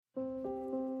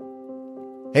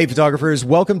Hey photographers,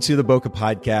 welcome to the Bokeh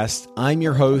Podcast. I'm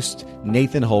your host,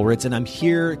 Nathan Holritz, and I'm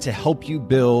here to help you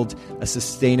build a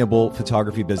sustainable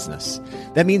photography business.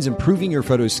 That means improving your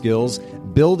photo skills,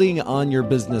 building on your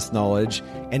business knowledge,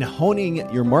 and honing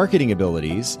your marketing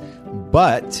abilities.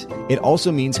 But it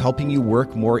also means helping you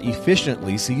work more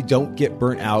efficiently so you don't get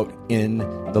burnt out in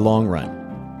the long run.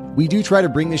 We do try to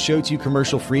bring the show to you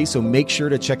commercial free, so make sure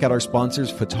to check out our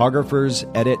sponsors,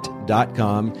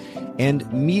 photographersedit.com and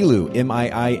Miilu,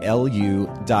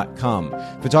 Miilu.com.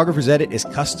 Photographer's Edit is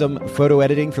custom photo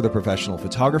editing for the professional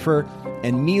photographer,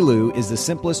 and Miilu is the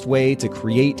simplest way to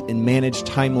create and manage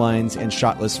timelines and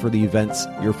shot lists for the events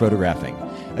you're photographing.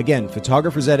 Again,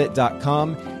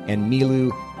 photographersedit.com and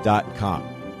Miilu.com.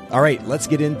 All right, let's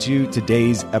get into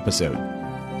today's episode.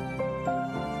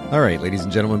 All right, ladies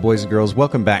and gentlemen, boys and girls,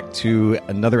 welcome back to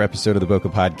another episode of the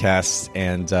Bokeh Podcast,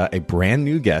 and a brand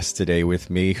new guest today with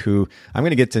me who I'm going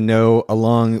to get to know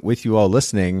along with you all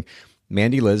listening,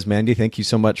 Mandy Liz. Mandy, thank you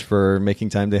so much for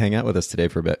making time to hang out with us today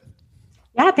for a bit.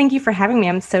 Yeah, thank you for having me.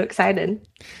 I'm so excited.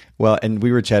 Well, and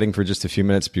we were chatting for just a few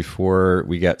minutes before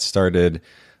we got started.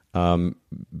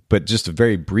 But just a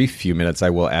very brief few minutes, I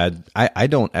will add, I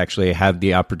don't actually have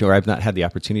the opportunity, or I've not had the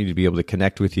opportunity to be able to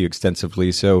connect with you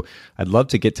extensively. So I'd love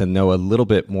to get to know a little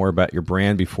bit more about your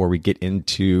brand before we get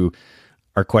into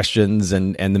our questions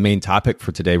and the main topic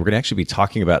for today. We're going to actually be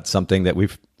talking about something that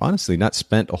we've honestly not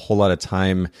spent a whole lot of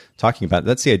time talking about.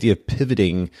 That's the idea of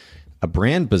pivoting a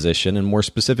brand position, and more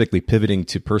specifically pivoting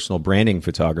to personal branding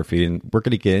photography. And we're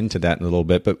going to get into that in a little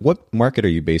bit. But what market are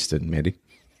you based in, Mandy?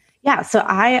 Yeah, so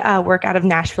I work out of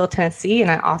Nashville, Tennessee, and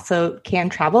I also can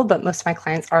travel, but most of my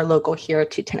clients are local here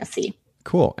to Tennessee.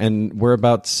 Cool. And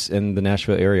whereabouts in the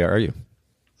Nashville area are you?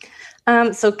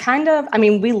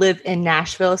 We live in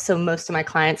Nashville, so most of my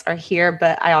clients are here,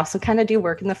 but I also kind of do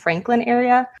work in the Franklin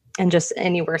area and just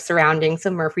anywhere surrounding, so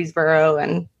Murfreesboro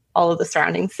and all of the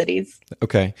surrounding cities.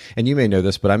 Okay. And you may know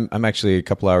this, but I'm actually a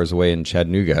couple hours away in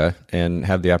Chattanooga and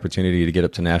have the opportunity to get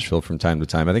up to Nashville from time to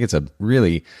time. I think it's a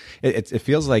really, it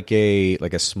feels like a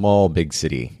small, big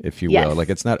city, if you will. Yes. Like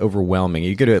it's not overwhelming.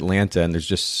 You go to Atlanta and there's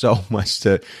just so much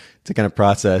to kind of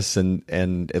process, and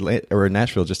Atlanta, or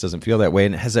Nashville just doesn't feel that way.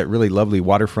 And it has that really lovely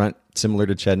waterfront similar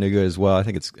to Chattanooga as well. I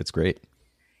think it's great.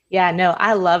 Yeah, no,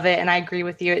 I love it. And I agree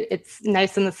with you. It's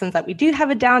nice in the sense that we do have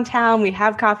a downtown, we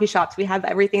have coffee shops, we have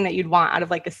everything that you'd want out of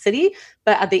like a city.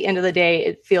 But at the end of the day,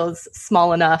 it feels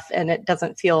small enough and it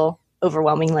doesn't feel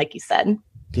overwhelming, like you said.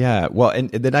 Yeah, well, and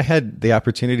then I had the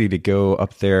opportunity to go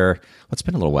up there, it's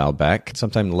been a little while back,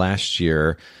 sometime last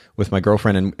year with my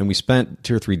girlfriend, and we spent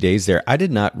 2 or 3 days there. I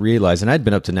did not realize, and I'd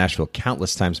been up to Nashville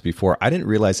countless times before, I didn't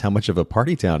realize how much of a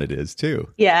party town it is too.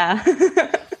 Yeah.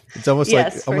 It's almost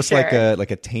yes,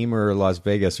 like a tamer Las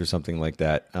Vegas or something like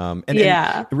that.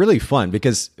 And really fun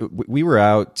because we were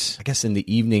out, I guess, in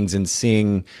the evenings and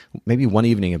seeing maybe one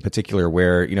evening in particular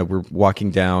where, we're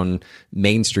walking down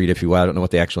Main Street, if you will. I don't know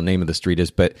what the actual name of the street is,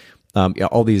 but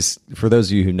all these, for those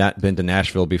of you who've not been to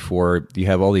Nashville before, you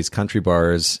have all these country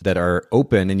bars that are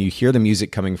open and you hear the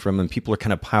music coming from them. People are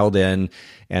kind of piled in,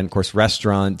 and of course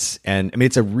restaurants. And I mean,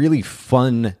 it's a really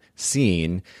fun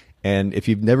scene. And if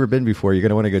you've never been before, you're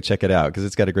going to want to go check it out because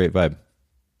it's got a great vibe.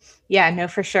 Yeah, no,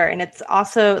 for sure. And it's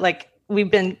also like we've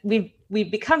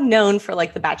become known for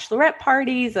like the bachelorette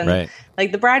parties and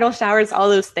like the bridal showers, all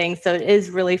those things. So it is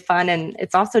really fun. And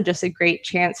it's also just a great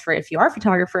chance for, if you are a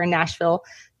photographer in Nashville,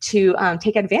 to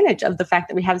take advantage of the fact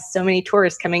that we have so many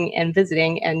tourists coming and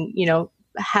visiting, and,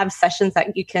 have sessions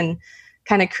that you can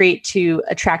kind of create to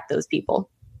attract those people.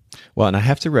 Well, and I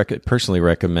have to personally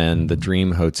recommend the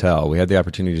Dream Hotel. We had the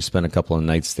opportunity to spend a couple of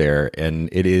nights there, and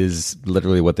it is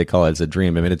literally what they call it as a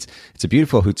dream. I mean, it's a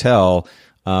beautiful hotel.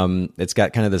 It's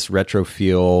got kind of this retro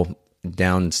feel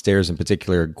downstairs, in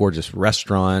particular, a gorgeous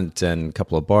restaurant and a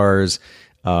couple of bars.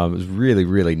 It was really,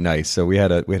 really nice. So we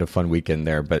had a fun weekend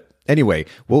there. But anyway,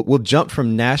 we'll jump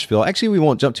from Nashville. Actually, we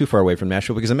won't jump too far away from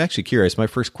Nashville because I'm actually curious. My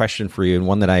first question for you, and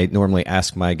one that I normally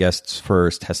ask my guests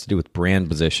first, has to do with brand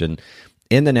position.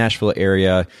 In the Nashville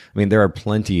area, I mean, there are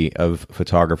plenty of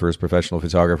photographers, professional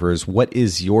photographers. What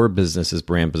is your business's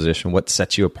brand position? What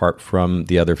sets you apart from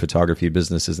the other photography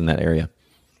businesses in that area?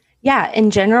 Yeah,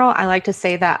 in general, I like to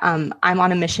say that I'm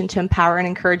on a mission to empower and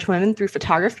encourage women through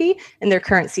photography in their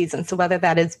current season. So whether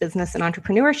that is business and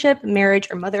entrepreneurship, marriage,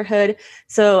 or motherhood.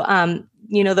 So,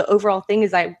 the overall thing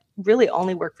is I really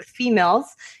only work with females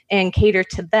and cater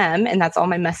to them. And that's all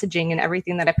my messaging and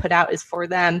everything that I put out is for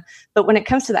them. But when it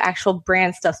comes to the actual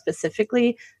brand stuff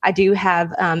specifically, I do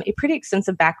have a pretty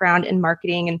extensive background in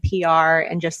marketing and PR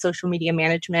and just social media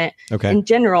management in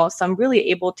general. So I'm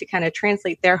really able to kind of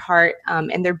translate their heart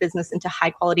and their business into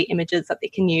high quality images that they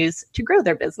can use to grow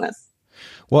their business.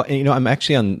 Well, and, I'm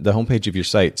actually on the homepage of your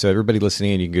site. So everybody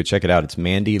listening, you can go check it out. It's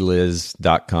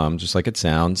mandyliz.com, just like it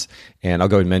sounds. And I'll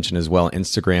go and mention as well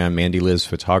Instagram, Mandy Liz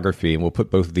Photography. And we'll put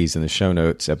both of these in the show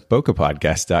notes at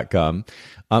bokehpodcast.com.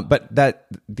 But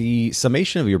the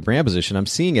summation of your brand position, I'm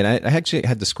seeing it. I actually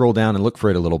had to scroll down and look for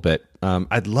it a little bit.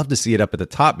 I'd love to see it up at the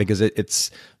top because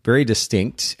it's very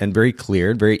distinct and very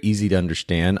clear, very easy to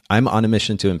understand. I'm on a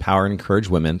mission to empower and encourage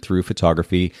women through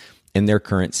photography in their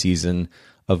current season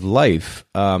of life.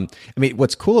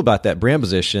 What's cool about that brand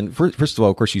position, first of all,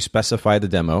 of course, you specify the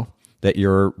demo that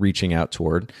you're reaching out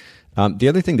toward. The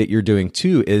other thing that you're doing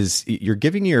too is you're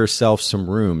giving yourself some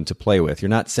room to play with. You're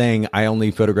not saying, I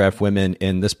only photograph women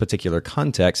in this particular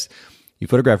context. You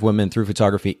photograph women through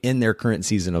photography in their current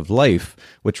season of life,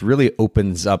 which really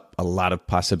opens up a lot of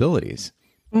possibilities.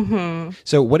 Mm-hmm.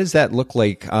 So what does that look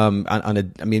like I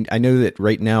know that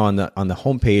right now on the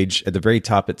homepage at the very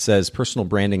top, it says personal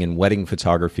branding and wedding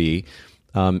photography.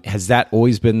 Has that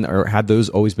always been, or have those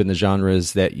always been the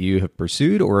genres that you have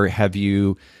pursued, or have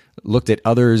you looked at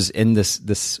others in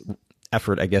this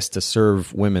effort, I guess, to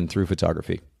serve women through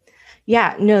photography?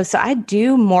 Yeah, no. So I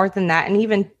do more than that. And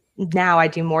even now I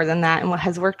do more than that. And what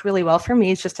has worked really well for me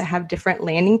is just to have different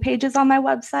landing pages on my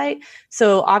website.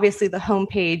 So obviously the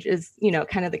homepage is,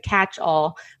 kind of the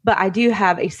catch-all, but I do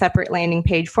have a separate landing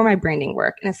page for my branding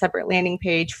work and a separate landing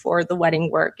page for the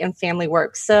wedding work and family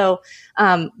work. So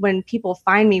when people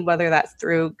find me, whether that's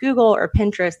through Google or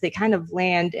Pinterest, they kind of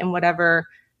land in whatever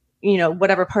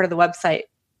part of the website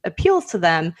appeals to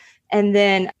them. And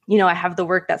then, I have the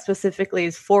work that specifically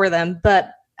is for them.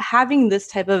 But having this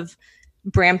type of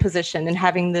brand position and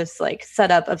having this like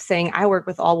setup of saying I work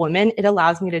with all women, it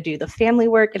allows me to do the family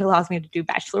work. It allows me to do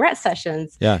bachelorette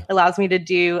sessions. Yeah. It allows me to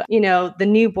do, the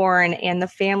newborn and the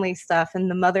family stuff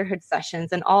and the motherhood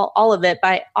sessions and all of it.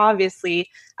 But obviously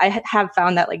I have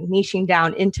found that like niching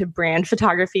down into brand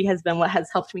photography has been what has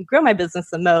helped me grow my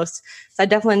business the most. So I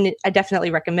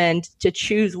definitely recommend to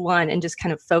choose one and just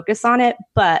kind of focus on it.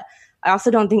 But I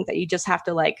also don't think that you just have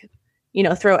to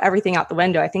throw everything out the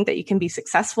window. I think that you can be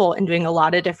successful in doing a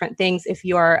lot of different things if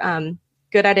you're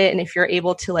good at it and if you're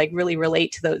able to really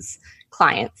relate to those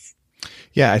clients.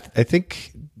 Yeah, I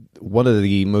think one of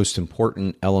the most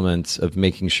important elements of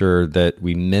making sure that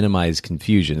we minimize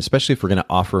confusion, especially if we're going to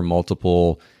offer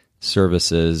multiple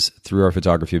services through our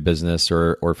photography business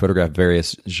or photograph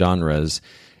various genres,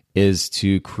 is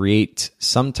to create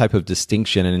some type of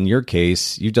distinction. And in your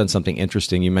case, you've done something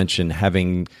interesting. You mentioned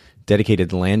having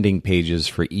dedicated landing pages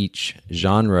for each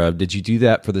genre. Did you do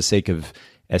that for the sake of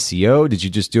SEO? Did you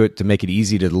just do it to make it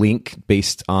easy to link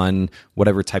based on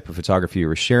whatever type of photography you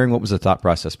were sharing? What was the thought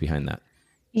process behind that?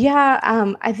 Yeah,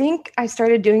 I think I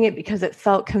started doing it because it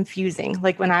felt confusing.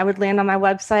 Like when I would land on my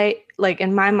website,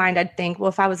 in my mind, I'd think, well,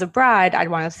 if I was a bride, I'd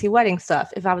want to see wedding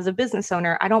stuff. If I was a business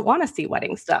owner, I don't want to see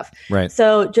wedding stuff. Right.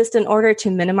 So just in order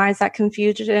to minimize that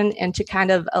confusion and to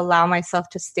kind of allow myself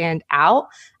to stand out,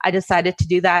 I decided to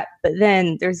do that. But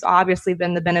then there's obviously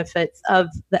been the benefits of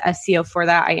the SEO for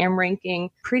that. I am ranking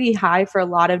pretty high for a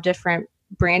lot of different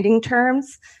branding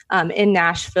terms in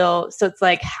Nashville. So it's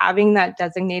like having that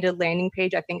designated landing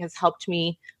page, I think has helped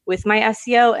me with my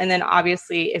SEO. And then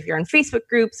obviously if you're in Facebook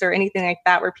groups or anything like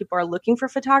that, where people are looking for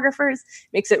photographers,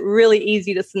 makes it really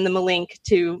easy to send them a link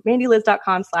to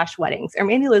mandyliz.com/weddings or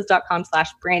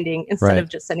mandyliz.com/branding instead of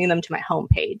just sending them to my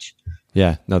homepage.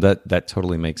 Yeah, no, that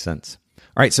totally makes sense.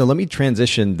 All right, so let me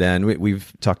transition then.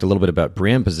 We've talked a little bit about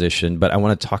brand position, but I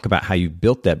want to talk about how you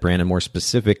built that brand and more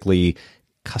specifically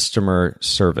customer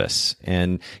service.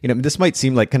 And, this might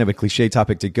seem like kind of a cliche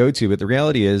topic to go to, but the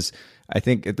reality is, I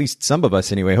think at least some of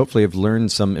us anyway, hopefully have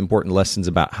learned some important lessons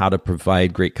about how to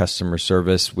provide great customer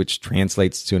service, which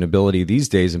translates to an ability these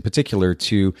days in particular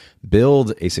to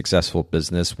build a successful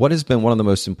business. What has been one of the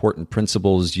most important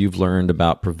principles you've learned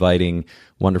about providing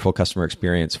wonderful customer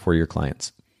experience for your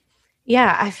clients?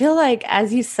 Yeah, I feel like,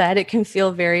 as you said, it can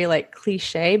feel very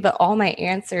cliche, but all my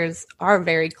answers are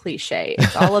very cliche.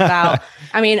 It's all about,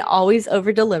 always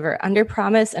over deliver, under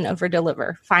promise and over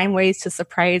deliver. Find ways to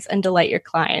surprise and delight your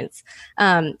clients.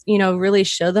 Really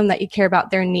show them that you care about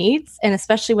their needs. And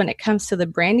especially when it comes to the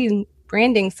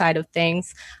branding side of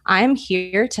things, I'm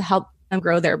here to help them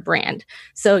grow their brand.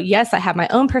 So yes, I have my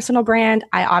own personal brand.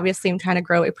 I obviously am trying to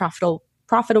grow a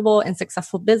profitable and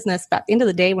successful business. But at the end of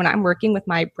the day, when I'm working with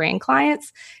my brand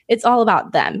clients, it's all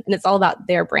about them and it's all about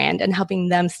their brand and helping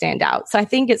them stand out. So I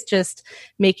think it's just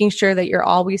making sure that you're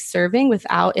always serving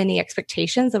without any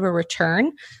expectations of a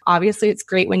return. Obviously, it's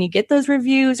great when you get those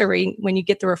reviews or when you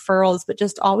get the referrals, but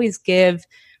just always give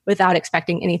without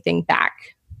expecting anything back.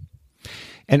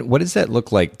 And what does that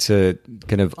look like to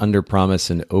kind of under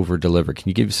promise and over deliver? Can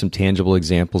you give some tangible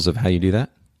examples of how you do that?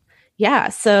 Yeah.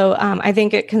 So I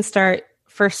think it can start,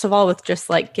 first of all, with just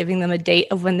like giving them a date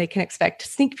of when they can expect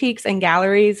sneak peeks and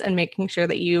galleries and making sure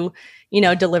that you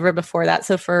know, deliver before that.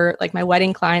 So for like my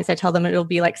wedding clients, I tell them it'll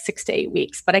be like 6 to 8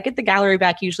 weeks, but I get the gallery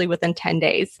back usually within 10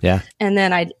 days. Yeah. And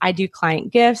then I do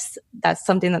client gifts. That's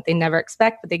something that they never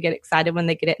expect, but they get excited when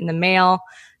they get it in the mail.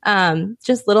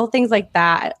 Just little things like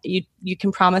that. You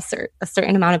can promise a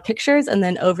certain amount of pictures and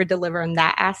then over deliver in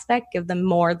that aspect, give them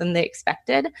more than they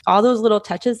expected. All those little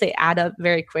touches, they add up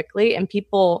very quickly, and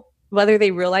people, whether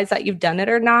they realize that you've done it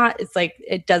or not, it's like,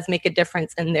 it does make a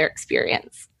difference in their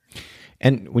experience.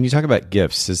 And when you talk about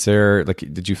gifts, is there like,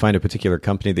 did you find a particular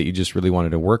company that you just really wanted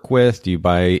to work with? Do you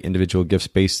buy individual gifts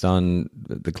based on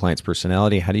the client's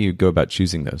personality? How do you go about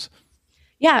choosing those?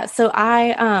 Yeah, so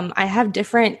I have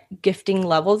different gifting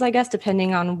levels, I guess,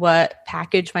 depending on what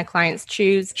package my clients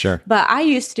choose. Sure. But I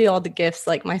used to do all the gifts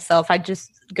like myself. I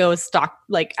just go stock,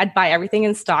 like I'd buy everything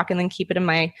in stock and then keep it in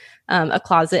my a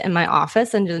closet in my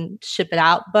office and then ship it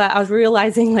out. But I was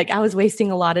realizing like I was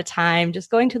wasting a lot of time just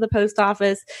going to the post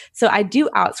office. So I do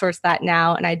outsource that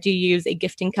now, and I do use a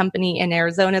gifting company in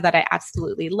Arizona that I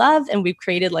absolutely love, and we've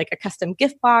created like a custom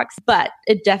gift box. But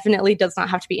it definitely does not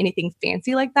have to be anything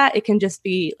fancy like that. It can just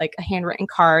be like a handwritten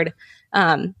card.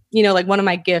 You know, like one of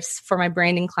my gifts for my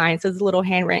branding clients is a little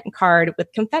handwritten card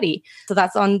with confetti. So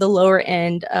that's on the lower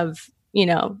end of, you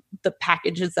know, the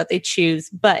packages that they choose,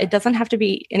 but it doesn't have to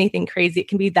be anything crazy. It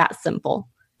can be that simple.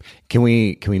 Can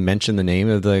we mention the name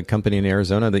of the company in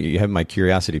Arizona that you have my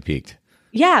curiosity piqued?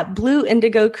 Yeah, Blue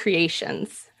Indigo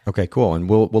Creations. Okay, cool. And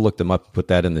we'll look them up, put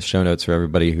that in the show notes for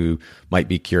everybody who might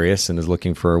be curious and is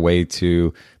looking for a way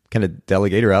to kind of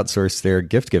delegate or outsource their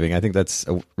gift giving. I think that's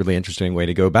a really interesting way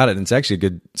to go about it. And it's actually a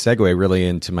good segue really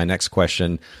into my next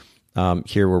question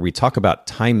here, where we talk about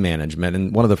time management.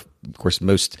 And one of the, of course,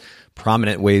 most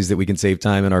prominent ways that we can save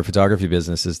time in our photography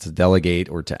business is to delegate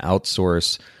or to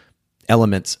outsource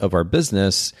elements of our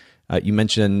business. You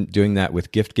mentioned doing that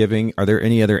with gift giving. Are there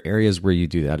any other areas where you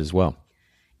do that as well?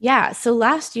 Yeah. So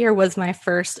last year was my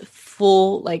first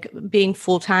full, like being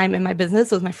full-time in my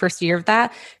business was my first year of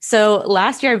that. So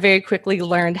last year, I very quickly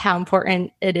learned how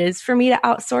important it is for me to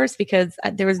outsource because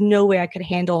there was no way I could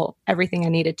handle everything I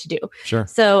needed to do. Sure.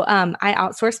 So I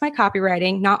outsourced my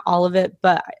copywriting, not all of it,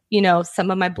 but you know, some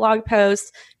of my blog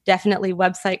posts, definitely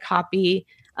website copy,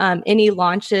 any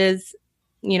launches,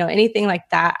 you know, anything like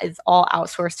that is all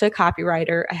outsourced to a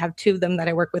copywriter. I have 2 of them that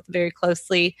I work with very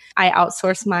closely. I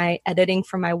outsource my editing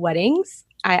for my weddings.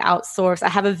 I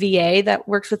have a VA that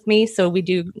works with me. So we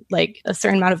do like a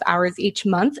certain amount of hours each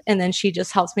month. And then she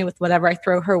just helps me with whatever I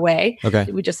throw her way. Okay.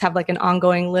 We just have like an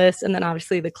ongoing list. And then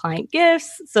obviously the client gifts.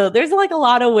 So there's like a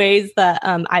lot of ways that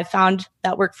I found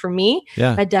that work for me.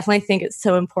 Yeah. I definitely think it's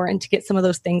so important to get some of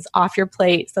those things off your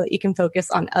plate so that you can focus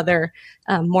on other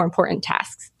more important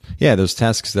tasks. Yeah, those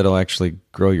tasks that'll actually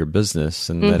grow your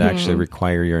business and that actually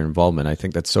require your involvement. I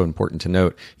think that's so important to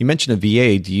note. You mentioned a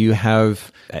VA. Do you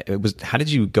have, how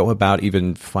did you go about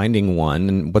even finding one?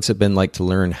 And what's it been like to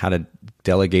learn how to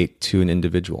delegate to an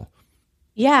individual?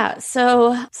 Yeah.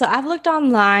 So I've looked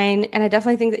online, and I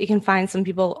definitely think that you can find some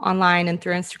people online and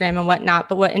through Instagram and whatnot.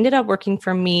 But what ended up working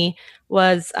for me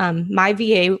was my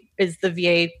VA is the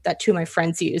VA that 2 of my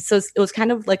friends use. So it was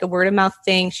kind of like a word of mouth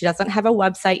thing. She doesn't have a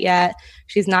website yet.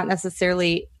 She's not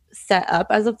necessarily set up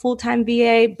as a full-time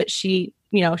VA, but she's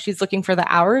looking for the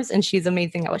hours, and she's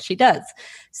amazing at what she does.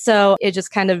 So it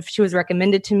just kind of, she was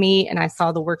recommended to me, and I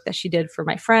saw the work that she did for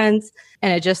my friends,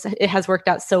 and it has worked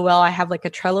out so well. I have like a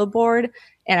Trello board,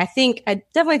 and I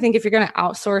definitely think if you're going to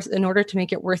outsource, in order to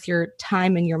make it worth your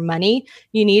time and your money,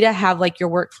 you need to have like your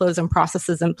workflows and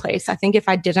processes in place. I think if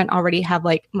I didn't already have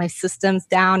like my systems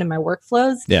down and my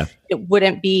workflows, it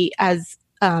wouldn't be as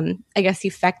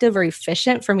effective or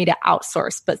efficient for me to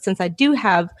outsource. But since I do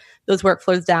have those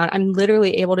workflows down, I'm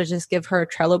literally able to just give her a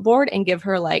Trello board and give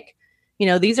her like, you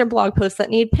know, these are blog posts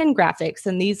that need pin graphics,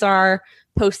 and these are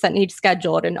posts that need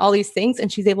scheduled, and all these things.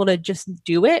 And she's able to just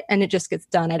do it, and it just gets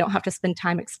done. I don't have to spend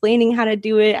time explaining how to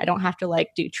do it. I don't have to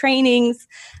like do trainings.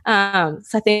 So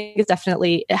I think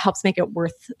it helps make it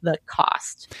worth the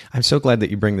cost. I'm so glad that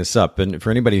you bring this up. And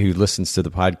for anybody who listens to the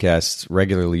podcast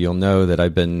regularly, you'll know that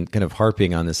I've been kind of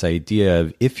harping on this idea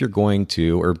of, if you're going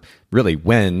to, or really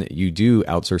when you do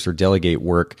outsource or delegate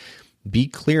work, be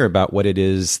clear about what it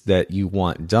is that you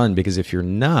want done. Because if you're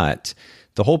not,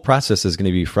 the whole process is going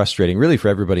to be frustrating really for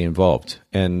everybody involved.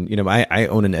 And, you know, I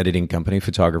own an editing company,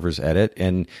 Photographers Edit.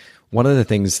 And one of the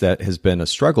things that has been a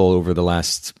struggle over the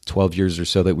last 12 years or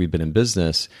so that we've been in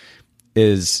business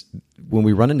is when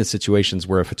we run into situations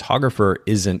where a photographer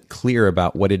isn't clear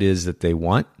about what it is that they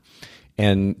want.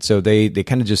 And so they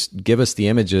kind of just give us the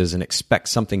images and expect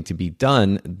something to be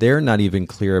done. They're not even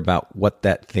clear about what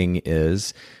that thing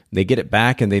is. They get it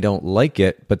back and they don't like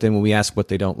it. But then when we ask what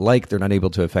they don't like, they're not able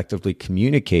to effectively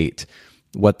communicate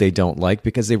what they don't like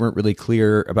because they weren't really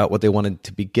clear about what they wanted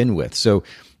to begin with. So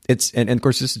and of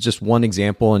course, this is just one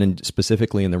example, and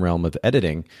specifically in the realm of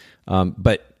editing.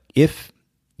 But if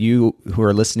you who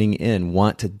are listening in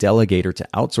want to delegate or to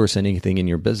outsource anything in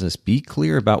your business, be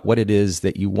clear about what it is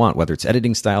that you want, whether it's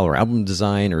editing style or album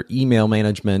design or email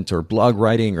management or blog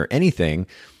writing or anything.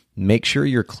 Make sure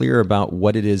you're clear about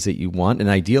what it is that you want. And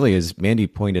ideally, as Mandy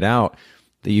pointed out,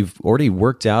 that you've already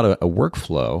worked out a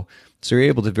workflow. So you're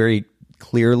able to very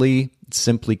clearly,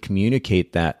 simply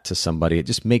communicate that to somebody. It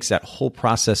just makes that whole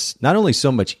process not only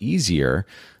so much easier,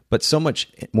 but so much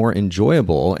more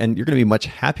enjoyable, and you're going to be much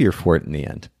happier for it in the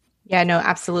end. Yeah, no,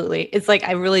 absolutely. It's like,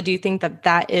 I really do think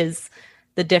that is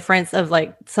the difference of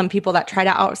like some people that try to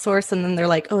outsource and then they're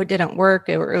like, oh, it didn't work,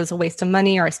 or it was a waste of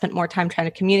money, or I spent more time trying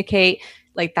to communicate.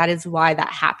 Like, that is why that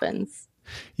happens.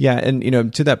 Yeah,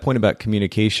 and to that point about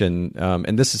communication,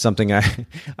 and this is something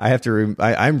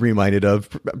I'm reminded of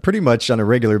pretty much on a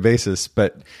regular basis.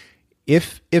 But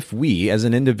if we as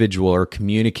an individual are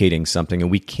communicating something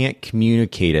and we can't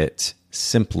communicate it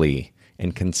simply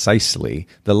and concisely,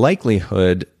 the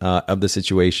likelihood of the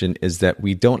situation is that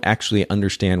we don't actually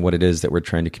understand what it is that we're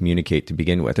trying to communicate to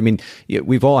begin with. I mean,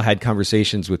 we've all had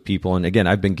conversations with people, and again,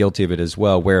 I've been guilty of it as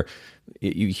well, where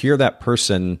you hear that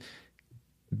person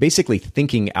basically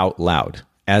thinking out loud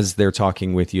as they're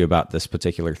talking with you about this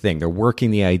particular thing. They're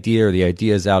working the idea, or the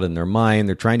idea is out in their mind.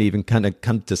 They're trying to even kind of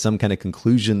come to some kind of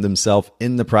conclusion themselves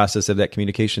in the process of that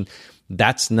communication.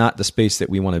 That's not the space that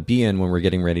we want to be in when we're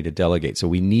getting ready to delegate. So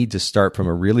we need to start from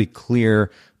a really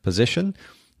clear position,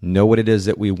 know what it is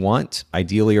that we want,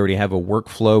 ideally already have a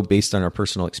workflow based on our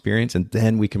personal experience, and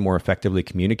then we can more effectively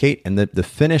communicate. And the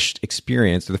finished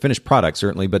experience, or the finished product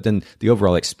certainly, but then the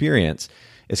overall experience,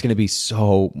 it's going to be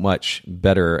so much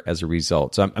better as a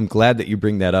result. So I'm glad that you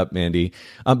bring that up, Mandy.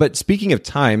 But speaking of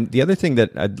time, the other thing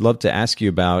that I'd love to ask you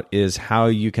about is how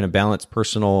you can balance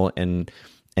personal and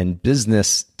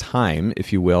business time,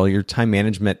 if you will, your time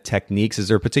management techniques. Is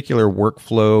there a particular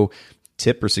workflow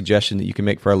tip or suggestion that you can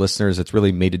make for our listeners that's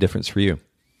really made a difference for you?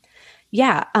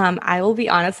 Yeah, I will be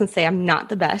honest and say I'm not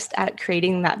the best at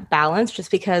creating that balance,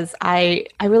 just because I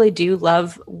really do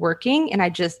love working, and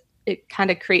it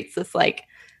kind of creates this, like,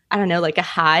 I don't know, like a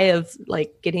high of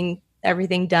like getting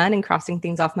everything done and crossing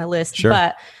things off my list. Sure.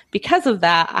 But because of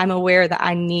that, I'm aware that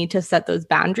I need to set those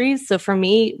boundaries. So for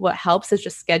me, what helps is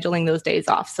just scheduling those days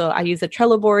off. So I use a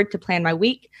Trello board to plan my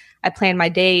week. I plan my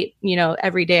day,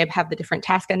 every day I have the different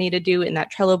tasks I need to do in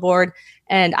that Trello board.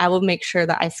 And I will make sure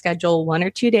that I schedule 1 or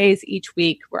 2 days each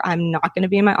week where I'm not going to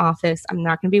be in my office. I'm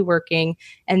not going to be working.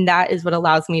 And that is what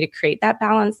allows me to create that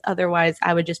balance. Otherwise,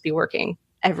 I would just be working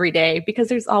every day because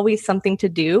there's always something to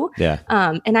do. Yeah.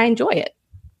 And I enjoy it.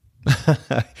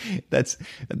 That's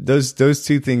those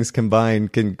two things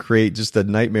combined can create just a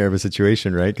nightmare of a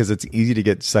situation, right? Because it's easy to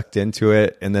get sucked into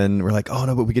it, and then we're like, oh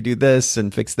no, but we could do this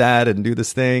and fix that and do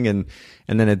this thing, and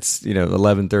then it's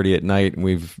 11:30 at night and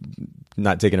we've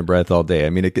not taken a breath all day.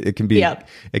 I mean, it can be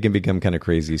It can become kind of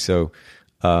crazy. So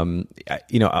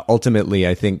ultimately,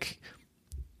 I think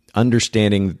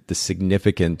understanding the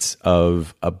significance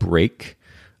of a break,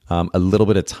 a little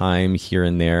bit of time here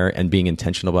and there, and being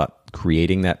intentional about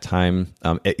creating that time.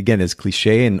 Again, as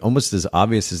cliche and almost as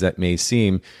obvious as that may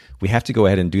seem, we have to go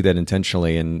ahead and do that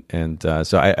intentionally. And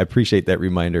so I appreciate that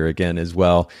reminder again as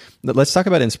well. Let's talk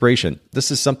about inspiration. This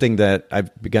is something that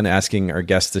I've begun asking our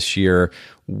guests this year.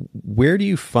 Where do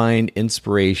you find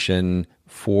inspiration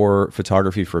for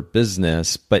photography for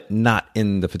business, but not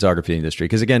in the photography industry?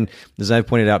 Because again, as I've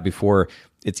pointed out before,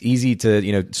 it's easy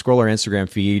to scroll our Instagram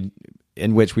feed,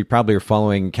 in which we probably are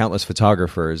following countless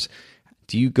photographers.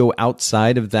 Do you go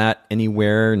outside of that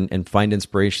anywhere and find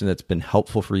inspiration that's been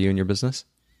helpful for you in your business?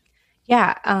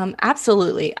 Yeah,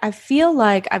 absolutely. I feel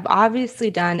like I've obviously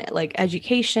done like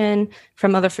education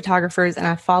from other photographers, and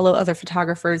I follow other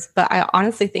photographers, but I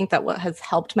honestly think that what has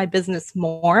helped my business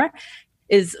more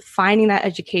is finding that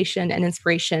education and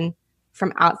inspiration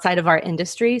from outside of our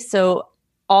industry. So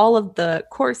all of the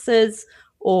courses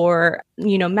or,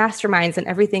 masterminds and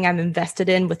everything I've invested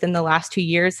in within the last 2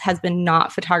 years has been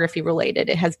not photography related.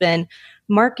 It has been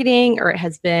marketing, or it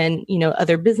has been,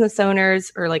 other business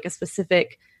owners, or like a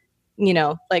specific,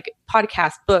 like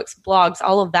podcasts, books, blogs,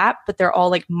 all of that, but they're all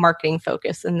like marketing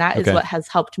focused. And that is what has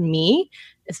helped me,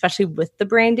 especially with the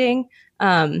branding.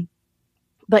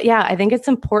 But yeah, I think it's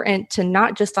important to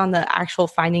not just on the actual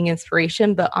finding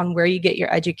inspiration, but on where you get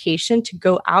your education to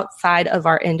go outside of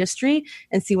our industry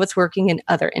and see what's working in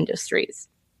other industries.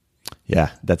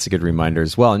 Yeah, that's a good reminder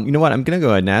as well. And you know what? I'm going to go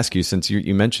ahead and ask you, since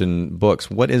you mentioned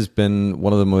books, what has been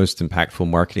one of the most impactful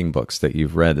marketing books that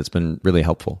you've read that's been really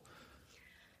helpful?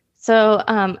 So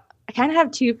I kind of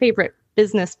have two favorite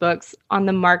business books. On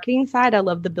the marketing side, I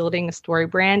love the Building a Story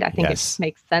brand. I think it just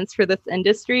makes sense for this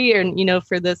industry and,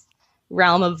 for this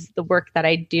realm of the work that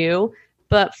I do.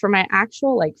 But for my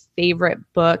actual favorite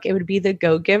book, it would be The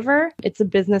Go-Giver. It's a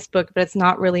business book, but it's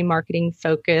not really marketing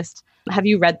focused. Have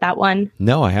you read that one?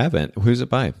 No, I haven't. Who's it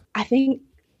by? I think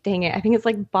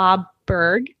it's Bob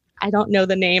Burg. I don't know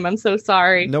the name. I'm so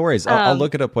sorry. No worries. I'll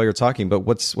look it up while you're talking. But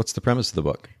what's the premise of the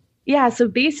book? Yeah, so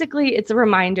basically it's a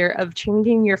reminder of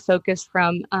changing your focus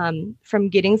from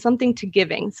getting something to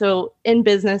giving. So in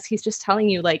business, he's just telling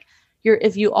you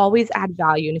if you always add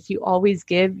value and if you always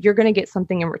give, you're going to get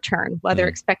something in return, whether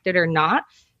expected or not.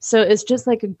 So it's just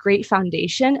a great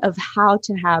foundation of how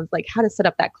to set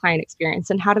up that client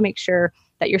experience and how to make sure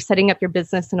that you're setting up your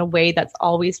business in a way that's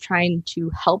always trying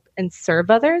to help and serve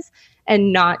others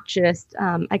and not just,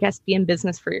 be in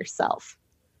business for yourself.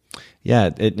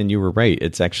 Yeah, and you were right.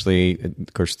 It's actually,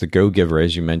 of course, The Go-Giver,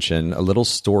 as you mentioned, a little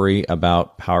story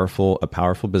about a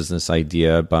powerful business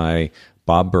idea by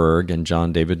Bob Burg and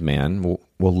John David Mann.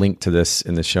 We'll link to this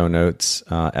in the show notes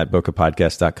at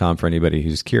bokehpodcast.com for anybody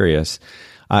who's curious.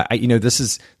 This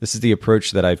is the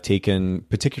approach that I've taken,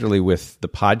 particularly with the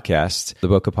podcast, the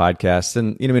Bokeh podcast,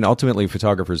 and ultimately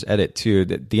photographers edit too.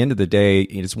 At the end of the day,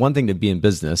 it's one thing to be in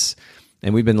business,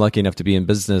 and we've been lucky enough to be in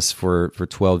business for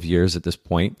 12 years at this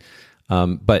point.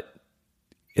 But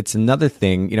it's another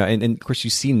thing, and of course you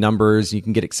see numbers, you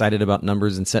can get excited about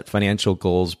numbers and set financial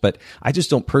goals, but I just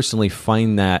don't personally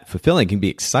find that fulfilling. It can be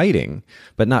exciting,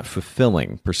 but not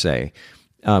fulfilling per se.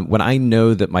 When I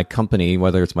know that my company,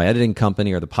 whether it's my editing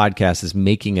company or the podcast, is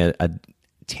making a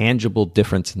tangible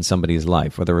difference in somebody's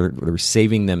life, whether we're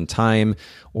saving them time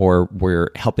or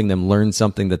we're helping them learn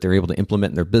something that they're able to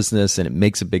implement in their business and it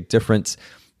makes a big difference,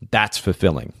 that's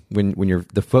fulfilling. When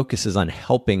the focus is on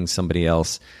helping somebody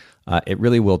else, it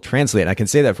really will translate. And I can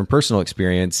say that from personal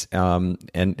experience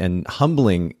and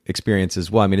humbling experience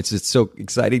as well. I mean, it's just so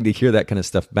exciting to hear that kind of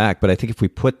stuff back. But I think if we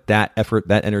put that effort,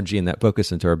 that energy, and that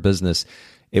focus into our business,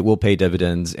 it will pay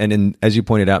dividends. And as you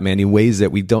pointed out, Mandy, ways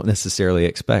that we don't necessarily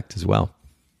expect as well.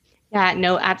 Yeah,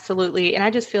 no, absolutely. And I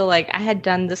just feel like I had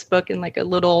done this book in a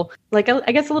little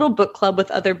book club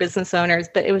with other business owners,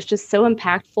 but it was just so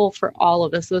impactful for all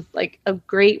of us. It was a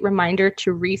great reminder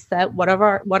to reset what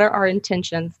are our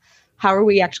intentions? How are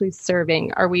we actually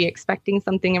serving? Are we expecting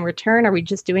something in return? Are we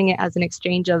just doing it as an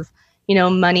exchange of,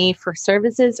 money for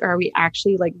services? Or are we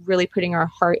actually really putting our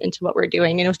heart into what we're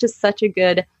doing? And it was just such a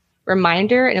good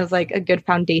reminder. And it was a good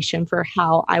foundation for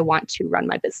how I want to run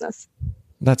my business.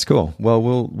 That's cool. Well,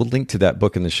 we'll link to that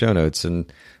book in the show notes,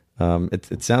 and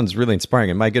it sounds really inspiring.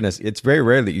 And my goodness, it's very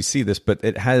rare that you see this, but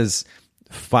it has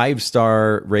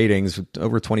 5-star ratings,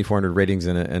 over 2,400 ratings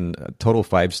in it, and a total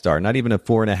 5-star, not even a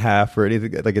 4.5 or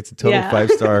anything. It's a total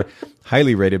 5-star,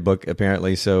 highly rated book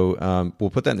apparently. So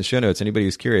we'll put that in the show notes. Anybody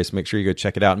who's curious, make sure you go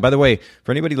check it out. And by the way,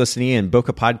 for anybody listening in,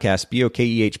 Bokeh Podcast,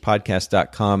 BOKEH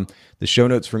podcast.com, the show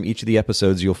notes from each of the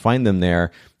episodes, you'll find them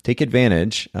there. Take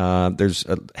advantage. There's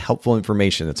helpful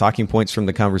information, the talking points from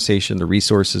the conversation, the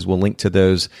resources. We'll link to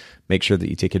those. Make sure that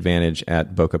you take advantage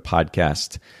at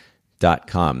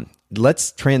bokehpodcast.com.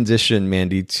 Let's transition,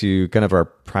 Mandy, to kind of our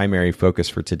primary focus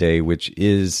for today, which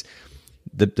is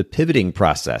the pivoting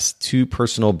process to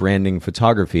personal branding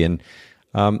photography. And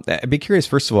I'd be curious,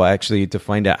 first of all, actually, to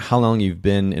find out how long you've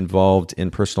been involved in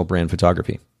personal brand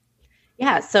photography.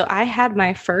 Yeah, so I had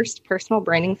my first personal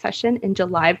branding session in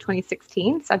July of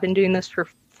 2016. So I've been doing this for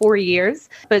 4 years,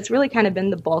 but it's really kind of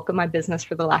been the bulk of my business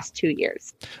for the last 2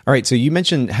 years. All right. So you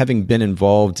mentioned having been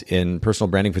involved in personal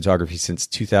branding photography since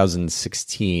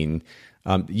 2016.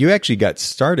 You actually got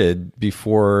started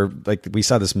before, we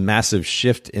saw this massive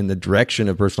shift in the direction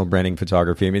of personal branding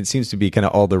photography. I mean, it seems to be kind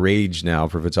of all the rage now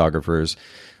for photographers.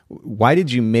 Why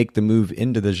did you make the move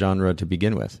into the genre to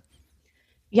begin with?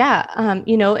 Yeah,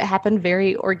 it happened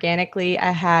very organically.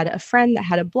 I had a friend that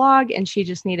had a blog and she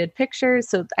just needed pictures.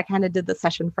 So I kind of did the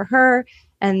session for her.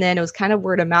 And then it was kind of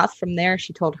word of mouth from there.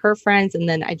 She told her friends, and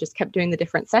then I just kept doing the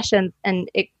different sessions,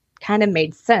 and it kind of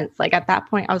made sense. At that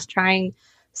point, I was trying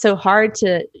so hard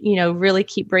to, really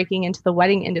keep breaking into the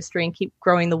wedding industry and keep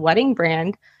growing the wedding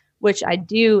brand, which I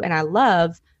do and I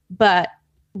love. But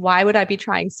why would I be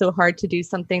trying so hard to do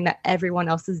something that everyone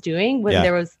else is doing when Yeah.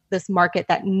 there was this market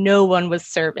that no one was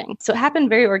serving? So it happened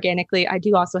very organically. I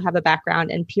do also have a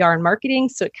background in PR and marketing,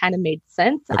 so it kind of made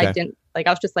sense. Okay. I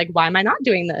was just like, why am I not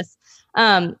doing this?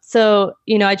 I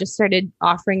just started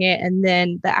offering it, and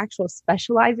then the actual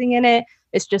specializing in it,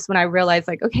 it's just when I realized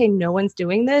like, okay, no one's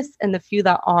doing this, and the few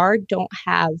that are don't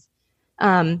have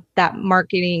that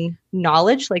marketing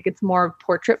knowledge. Like it's more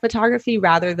portrait photography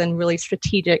rather than really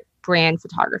strategic brand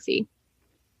photography.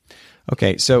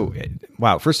 Okay. So,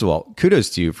 wow. First of all, kudos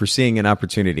to you for seeing an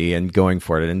opportunity and going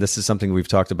for it. And this is something we've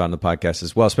talked about in the podcast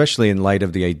as well, especially in light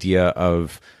of the idea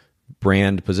of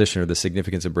brand position or the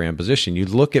significance of brand position. You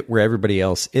look at where everybody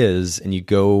else is and you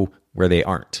go where they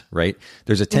aren't, right?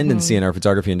 There's a tendency in our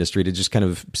photography industry to just kind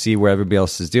of see where everybody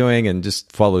else is doing and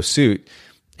just follow suit.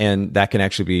 And that can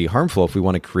actually be harmful if we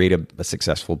want to create a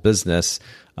successful business,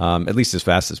 at least as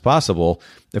fast as possible.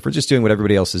 If we're just doing what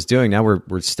everybody else is doing, now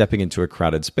we're stepping into a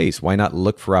crowded space. Why not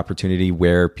look for opportunity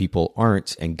where people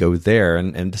aren't and go there?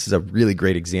 And this is a really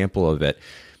great example of it.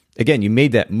 Again, you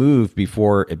made that move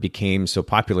before it became so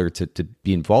popular to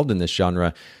be involved in this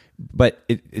genre. But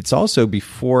it's also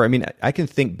before, I mean, I can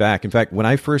think back. In fact, when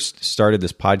I first started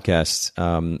this podcast,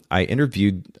 I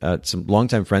interviewed some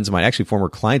longtime friends of mine, actually former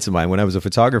clients of mine when I was a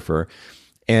photographer.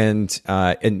 And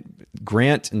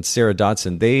Grant and Sarah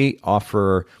Dodson, they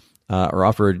offered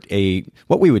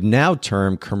what we would now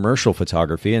term commercial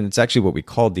photography. And it's actually what we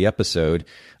called the episode.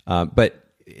 But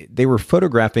they were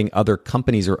photographing other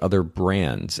companies or other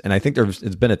brands. And I think there's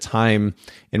been a time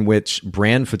in which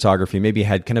brand photography maybe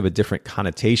had kind of a different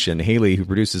connotation. Haley, who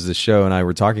produces the show, and I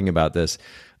were talking about this.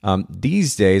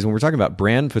 These days, when we're talking about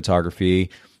brand photography,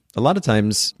 a lot of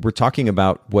times we're talking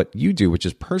about what you do, which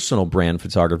is personal brand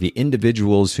photography,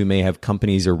 individuals who may have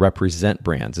companies or represent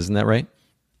brands. Isn't that right?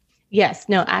 Yes,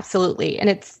 no, absolutely. And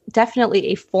it's definitely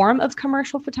a form of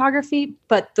commercial photography,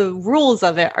 but the rules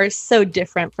of it are so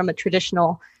different from a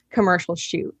traditional commercial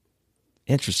shoot.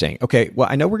 Interesting. Okay. Well,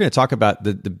 I know we're going to talk about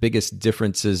the biggest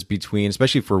differences between,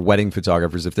 especially for wedding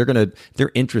photographers, if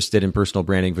they're interested in personal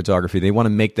branding photography, they want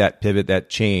to make that pivot, that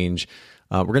change.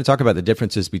 We're going to talk about the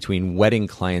differences between wedding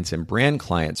clients and brand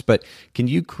clients, but can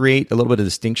you create a little bit of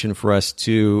distinction for us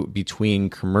too between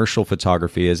commercial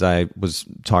photography, as I was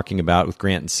talking about with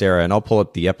Grant and Sarah, and I'll pull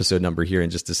up the episode number here in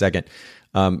just a second.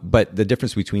 But the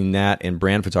difference between that and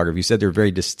brand photography, you said they're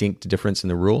very distinct difference in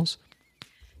the rules?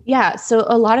 Yeah. So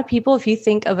a lot of people, if you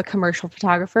think of a commercial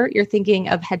photographer, you're thinking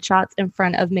of headshots in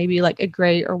front of maybe like a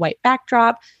gray or white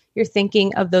backdrop. You're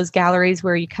thinking of those galleries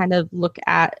where you kind of look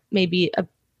at maybe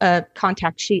a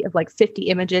contact sheet of like 50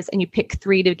 images and you pick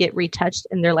 3 to get retouched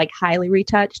and they're like highly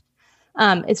retouched.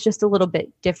 It's just a little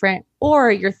bit different.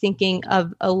 Or you're thinking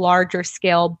of a larger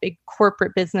scale, big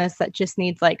corporate business that just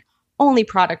needs like only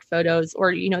product photos,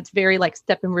 or, it's very like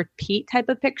step and repeat type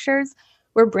of pictures.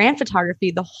 Where brand photography,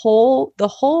 the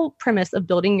whole premise of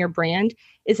building your brand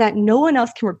is that no one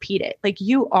else can repeat it. Like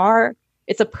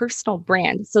it's a personal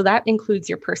brand. So that includes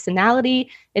your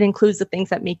personality. It includes the things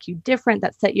that make you different,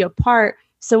 that set you apart.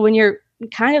 So when you're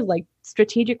kind of like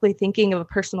strategically thinking of a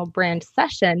personal brand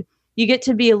session, you get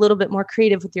to be a little bit more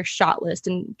creative with your shot list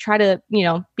and try to,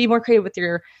 be more creative with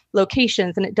your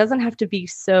locations. And it doesn't have to be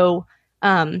so,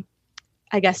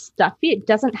 stuffy. It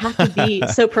doesn't have to be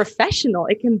so professional.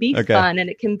 It can be fun, and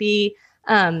it can be,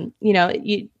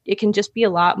 it can just be a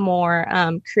lot more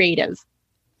creative.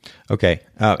 Okay.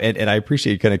 And I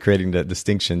appreciate you kind of creating the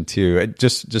distinction too.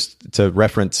 Just to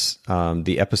reference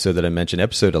the episode that I mentioned,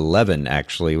 episode 11,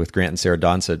 actually, with Grant and Sarah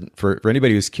Dodson. For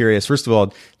anybody who's curious, first of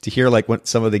all, to hear like what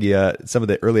some of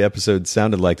the early episodes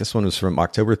sounded like, this one was from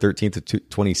October 13th of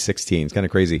 2016. It's kind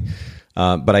of crazy.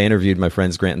 But I interviewed my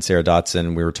friends Grant and Sarah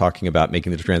Dodson. We were talking about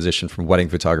making the transition from wedding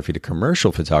photography to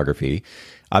commercial photography.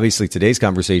 Obviously, today's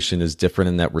conversation is different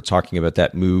in that we're talking about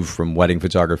that move from wedding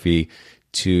photography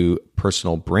to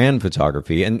personal brand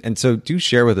photography. And so do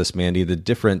share with us, Mandy, the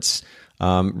difference,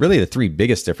 really the 3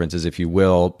 biggest differences, if you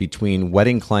will, between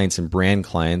wedding clients and brand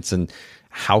clients, and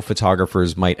how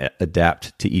photographers might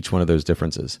adapt to each one of those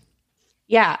differences.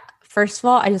 Yeah. First of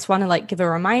all, I just want to give a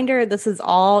reminder. This is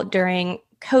all during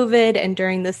COVID and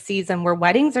during this season where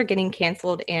weddings are getting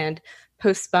canceled and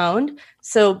postponed.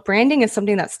 So branding is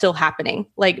something that's still happening.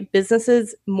 Like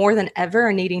businesses more than ever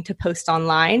are needing to post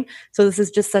online. So this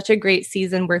is just such a great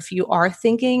season where if you are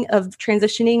thinking of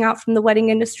transitioning out from the wedding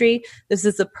industry, this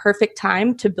is a perfect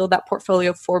time to build that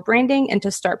portfolio for branding and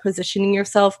to start positioning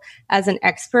yourself as an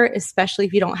expert, especially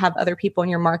if you don't have other people in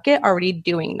your market already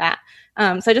doing that.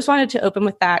 So I just wanted to open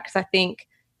with that because I think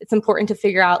it's important to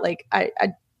figure out,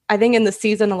 I think in the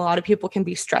season, a lot of people can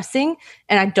be stressing,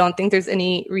 and I don't think there's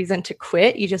any reason to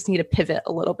quit. You just need to pivot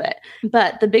a little bit.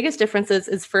 But the biggest difference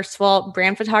is first of all,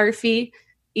 brand photography,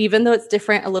 even though it's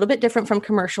different, a little bit different from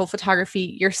commercial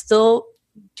photography, you're still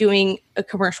doing a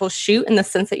commercial shoot in the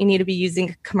sense that you need to be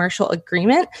using a commercial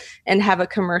agreement and have a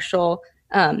commercial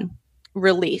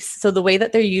release. So the way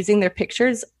that they're using their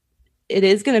pictures, it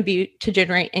is going to be to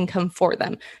generate income for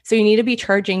them. So you need to be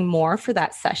charging more for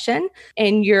that session,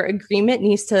 and your agreement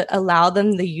needs to allow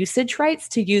them the usage rights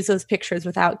to use those pictures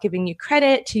without giving you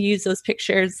credit, to use those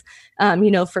pictures,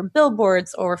 for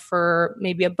billboards or for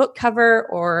maybe a book cover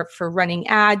or for running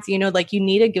ads. Like you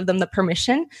need to give them the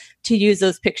permission to use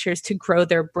those pictures to grow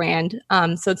their brand.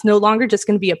 So it's no longer just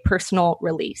going to be a personal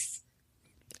release.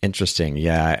 Interesting.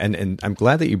 Yeah. And I'm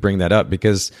glad that you bring that up,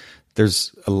 because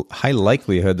there's a high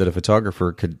likelihood that a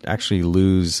photographer could actually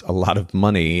lose a lot of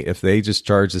money if they just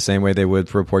charge the same way they would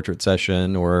for a portrait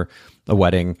session or a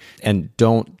wedding, and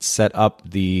don't set up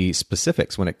the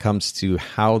specifics when it comes to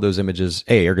how those images,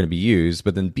 A, are going to be used,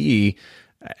 but then B,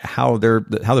 how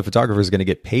the photographer is going to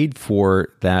get paid for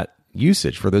that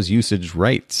usage, for those usage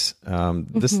rights.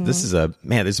 This is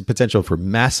there's a potential for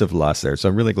massive loss there. So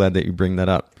I'm really glad that you bring that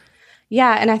up.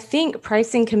 Yeah. And I think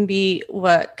pricing can be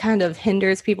what kind of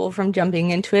hinders people from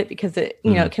jumping into it, because it,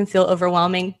 it can feel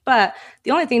overwhelming. But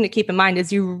the only thing to keep in mind is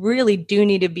you really do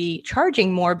need to be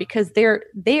charging more, because they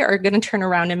are going to turn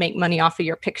around and make money off of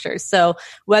your pictures. So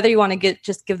whether you want to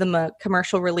just give them a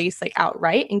commercial release like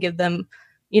outright and give them,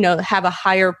 have a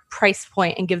higher price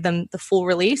point and give them the full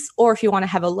release, or if you want to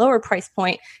have a lower price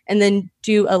point and then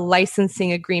do a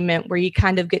licensing agreement where you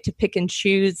kind of get to pick and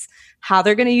choose how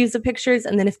they're going to use the pictures.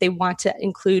 And then if they want to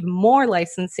include more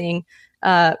licensing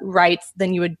rights,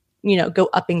 then you would, go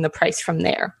upping the price from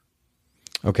there.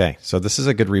 Okay. So this is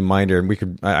a good reminder.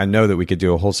 And I know that we could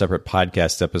do a whole separate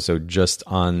podcast episode just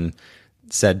on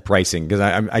said pricing, because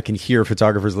I can hear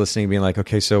photographers listening being like,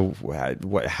 okay, so what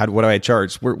do I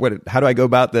charge? How do I go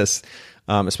about this?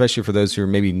 Especially for those who are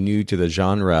maybe new to the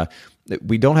genre.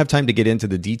 We don't have time to get into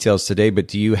the details today, but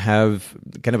do you have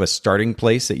kind of a starting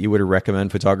place that you would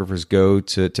recommend photographers go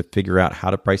to figure out how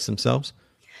to price themselves?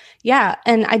 Yeah.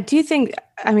 And I do think,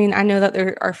 I know that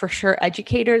there are for sure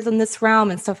educators in this realm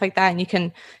and stuff like that.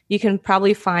 And you can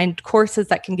probably find courses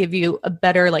that can give you a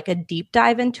better, like a deep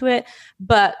dive into it.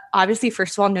 But obviously,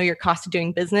 first of all, know your cost of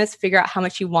doing business, figure out how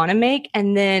much you want to make.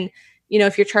 And then,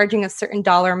 if you're charging a certain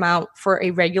dollar amount for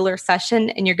a regular session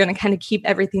and you're going to kind of keep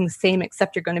everything the same,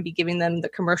 except you're going to be giving them the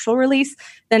commercial release,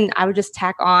 then I would just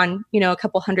tack on, a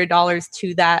couple $100s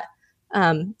to that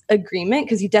agreement,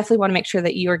 because you definitely want to make sure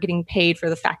that you are getting paid for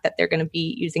the fact that they're going to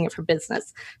be using it for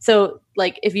business. So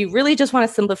like, if you really just want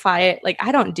to simplify it, like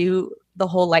I don't do the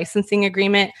whole licensing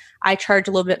agreement. I charge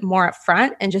a little bit more up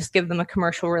front and just give them a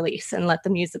commercial release and let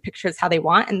them use the pictures how they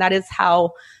want. And that is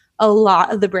how a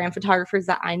lot of the brand photographers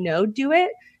that I know do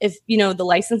it. If, the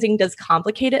licensing does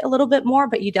complicate it a little bit more,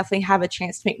 but you definitely have a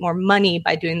chance to make more money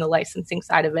by doing the licensing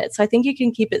side of it. So I think you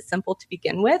can keep it simple to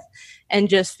begin with and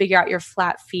just figure out your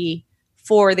flat fee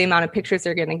for the amount of pictures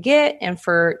they're going to get and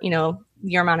for,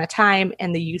 your amount of time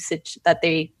and the usage that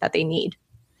they need.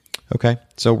 Okay.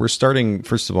 So we're starting,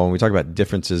 first of all, when we talk about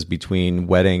differences between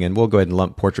wedding, and we'll go ahead and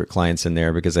lump portrait clients in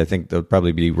there because I think they'll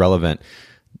probably be relevant.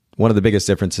 One of the biggest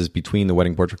differences between the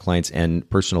wedding portrait clients and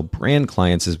personal brand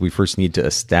clients is we first need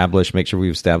to make sure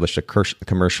we've established a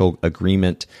commercial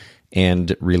agreement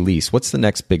and release. What's the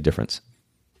next big difference?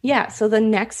 Yeah. So the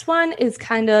next one is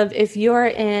kind of if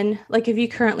you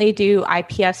currently do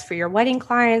IPS for your wedding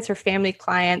clients or family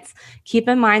clients, keep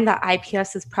in mind that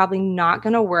IPS is probably not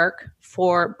going to work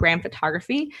for brand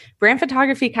photography. Brand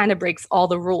photography kind of breaks all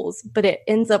the rules, but it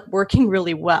ends up working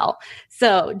really well.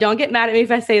 So don't get mad at me if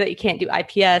I say that you can't do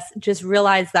IPS. Just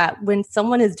realize that when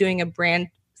someone is doing a brand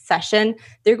session,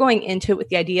 they're going into it with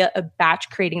the idea of batch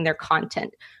creating their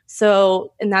content.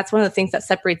 So, and that's one of the things that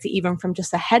separates it even from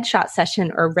just a headshot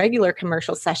session or a regular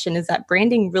commercial session, is that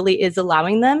branding really is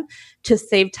allowing them to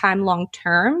save time long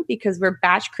term, because we're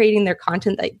batch creating their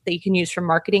content that they can use for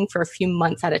marketing for a few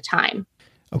months at a time.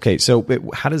 Okay. So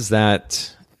how does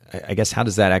that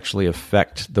actually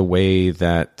affect the way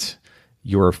that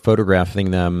you're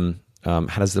photographing them? How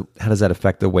does that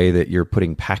affect the way that you're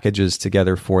putting packages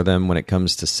together for them when it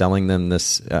comes to selling them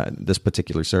this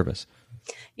particular service?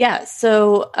 Yeah.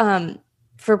 So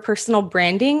for personal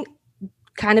branding,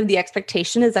 kind of the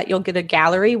expectation is that you'll get a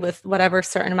gallery with whatever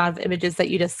certain amount of images that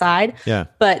you decide. Yeah.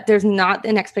 But there's not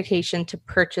an expectation to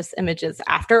purchase images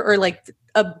after, or like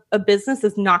a business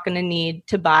is not going to need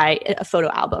to buy a photo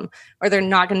album, or they're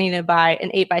not going to need to buy an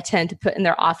 8x10 to put in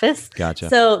their office. Gotcha.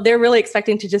 So they're really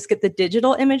expecting to just get the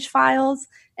digital image files.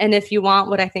 And if you want,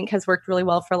 what I think has worked really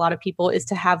well for a lot of people is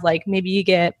to have like, maybe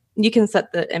you can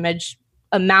set the image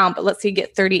amount, but let's say you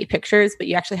get 30 pictures, but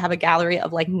you actually have a gallery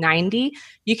of like 90,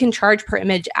 you can charge per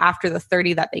image after the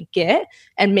 30 that they get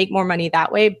and make more money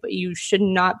that way. But you should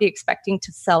not be expecting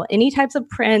to sell any types of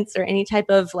prints or any type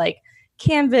of like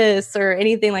canvas or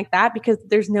anything like that, because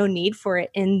there's no need for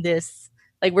it in this.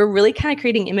 Like, we're really kind of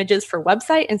creating images for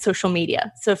website and social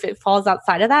media. So if it falls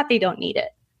outside of that, they don't need it.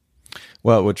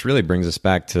 Well, which really brings us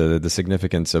back to the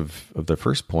significance of the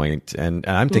first point. And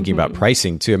I'm thinking about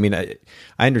pricing too. I mean, I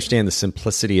understand the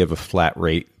simplicity of a flat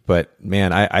rate, but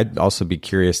man, I'd also be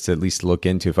curious to at least look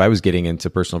into, if I was getting into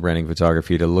personal branding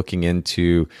photography, to looking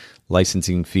into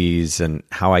licensing fees and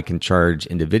how I can charge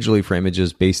individually for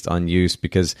images based on use.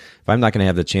 Because if I'm not going to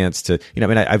have the chance to,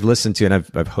 I've listened to and I've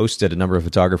hosted a number of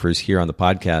photographers here on the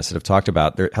podcast that have talked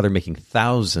about how they're making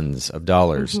thousands of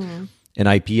dollars in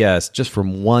IPS just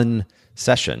from one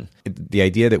session. The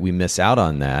idea that we miss out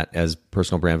on that as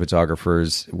personal brand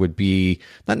photographers would be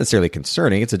not necessarily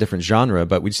concerning. It's a different genre,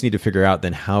 but we just need to figure out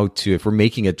then how to, if we're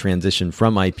making a transition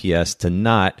from IPS to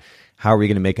not, how are we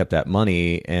going to make up that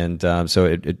money? And so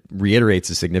it reiterates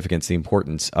the significance, the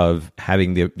importance of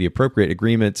having the appropriate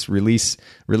agreements,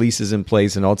 releases in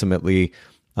place, and ultimately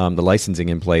the licensing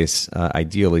in place,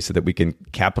 ideally, so that we can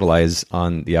capitalize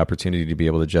on the opportunity to be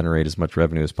able to generate as much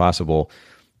revenue as possible.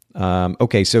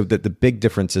 Okay, so the big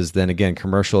difference is then, again,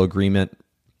 commercial agreement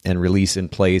and release in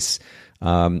place,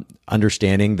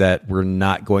 understanding that we're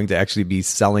not going to actually be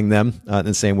selling them in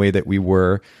the same way that we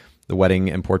were the wedding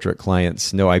and portrait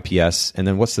clients, no IPS. And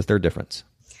then what's the third difference?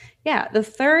 Yeah, the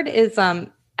third is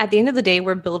at the end of the day,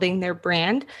 we're building their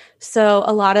brand. So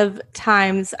a lot of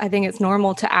times I think it's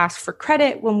normal to ask for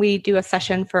credit when we do a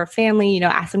session for a family,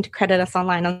 ask them to credit us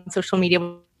online on social media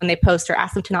when they post, or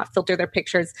ask them to not filter their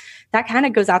pictures. That kind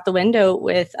of goes out the window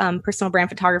with personal brand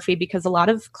photography, because a lot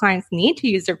of clients need to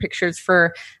use their pictures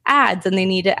for ads and they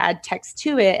need to add text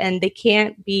to it, and they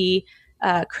can't be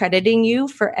crediting you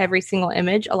for every single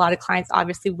image. A lot of clients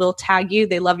obviously will tag you.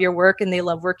 They love your work and they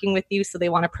love working with you, so they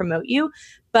want to promote you.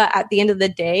 But at the end of the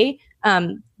day,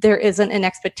 there isn't an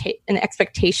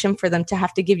expectation for them to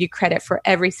have to give you credit for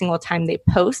every single time they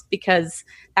post, because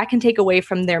that can take away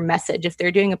from their message. If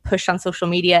they're doing a push on social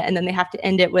media and then they have to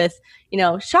end it with,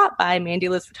 shot by Mandy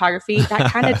Liz Photography,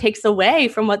 that kind of takes away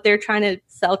from what they're trying to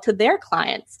sell to their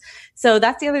clients. So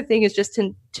that's the other thing, is just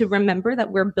to remember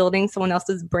that we're building someone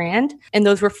else's brand, and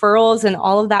those referrals and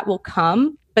all of that will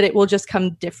come, but it will just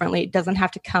come differently. It doesn't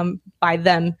have to come by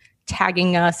them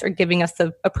tagging us or giving us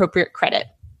the appropriate credit.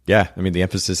 Yeah. I mean, the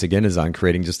emphasis again is on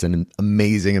creating just an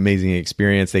amazing, amazing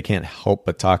experience. They can't help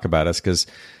but talk about us because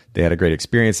they had a great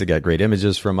experience. They got great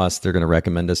images from us. They're going to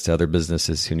recommend us to other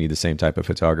businesses who need the same type of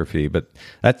photography. But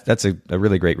that's a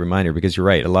really great reminder, because you're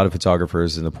right. A lot of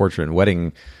photographers in the portrait and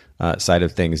wedding side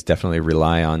of things definitely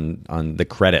rely on the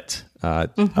credit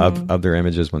of their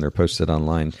images when they're posted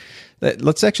online.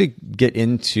 Let's actually get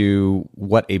into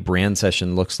what a brand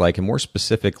session looks like, and more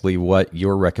specifically, what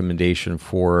your recommendation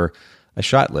for a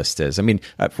shot list is. I mean,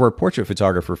 for a portrait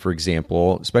photographer, for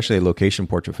example, especially a location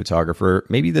portrait photographer,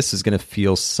 maybe this is going to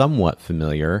feel somewhat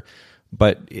familiar,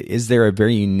 but is there a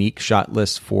very unique shot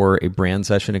list for a brand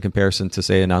session in comparison to,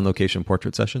 say, a non-location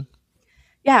portrait session?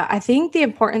 Yeah, I think the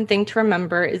important thing to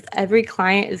remember is every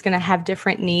client is going to have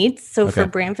different needs. So for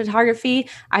brand photography,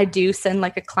 I do send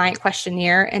like a client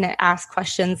questionnaire, and it asks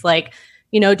questions like,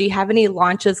 do you have any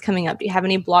launches coming up? Do you have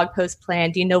any blog posts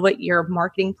planned? Do you know what your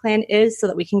marketing plan is, so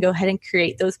that we can go ahead and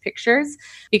create those pictures?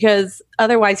 Because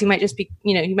otherwise you might just be,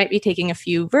 you might be taking a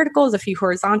few verticals, a few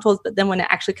horizontals, but then when it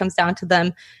actually comes down to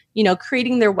them,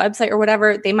 creating their website or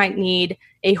whatever, they might need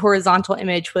a horizontal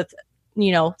image with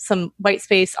some white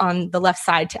space on the left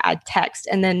side to add text.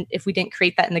 And then if we didn't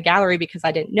create that in the gallery because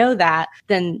I didn't know that,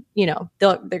 then,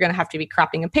 they're going to have to be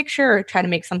cropping a picture or try to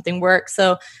make something work.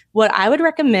 So what I would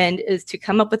recommend is to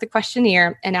come up with a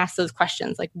questionnaire and ask those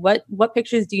questions. Like, what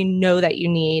pictures do you know that you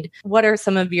need? What are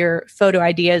some of your photo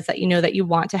ideas that that you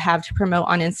want to have to promote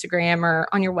on Instagram or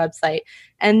on your website?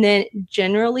 And then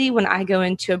generally when I go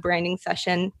into a branding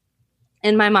session,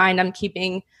 in my mind, I'm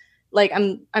keeping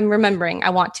I'm remembering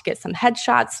I want to get some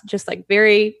headshots, just like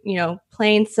very,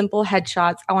 plain, simple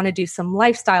headshots. I want to do some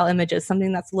lifestyle images,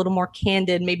 something that's a little more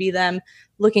candid, maybe them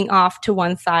looking off to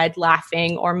one side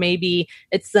laughing, or maybe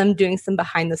it's them doing some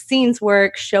behind the scenes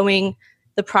work, showing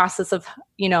the process of,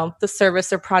 the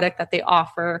service or product that they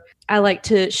offer. I like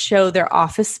to show their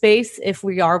office space. If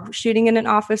we are shooting in an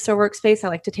office or workspace, I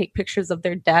like to take pictures of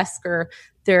their desk or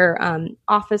their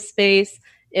office space.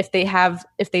 If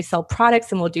they sell products,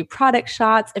 then we'll do product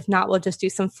shots. If not, we'll just do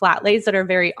some flat lays that are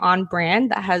very on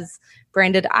brand, that has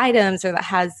branded items or that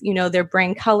has, their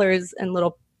brand colors and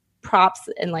little props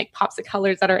and like pops of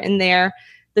colors that are in there,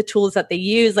 the tools that they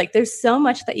use. Like there's so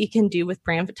much that you can do with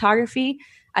brand photography.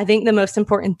 I think the most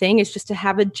important thing is just to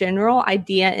have a general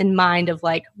idea in mind of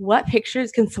like, what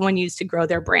pictures can someone use to grow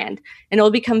their brand? And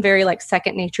it'll become very like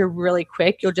second nature really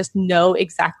quick. You'll just know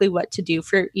exactly what to do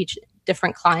for each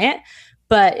different client.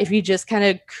 But if you just kind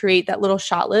of create that little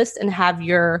shot list and have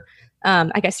your,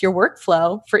 your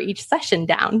workflow for each session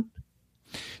down.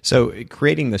 So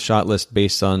creating the shot list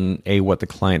based on what the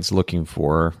client's looking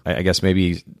for, I guess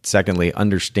maybe secondly,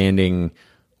 understanding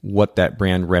what that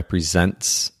brand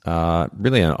represents,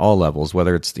 really on all levels,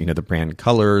 whether it's, the brand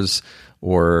colors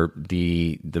or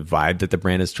the vibe that the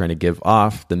brand is trying to give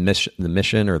off, the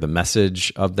mission or the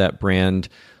message of that brand.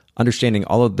 Understanding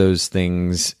all of those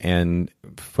things and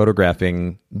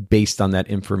photographing based on that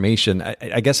information.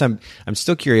 I guess I'm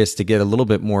still curious to get a little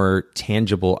bit more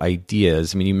tangible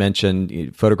ideas. I mean, you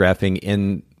mentioned photographing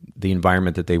in the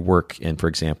environment that they work in, for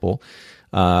example.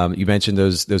 You mentioned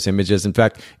those images. In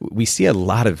fact, we see a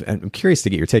lot of, and I'm curious to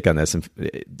get your take on this.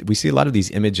 We see a lot of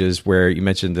these images where you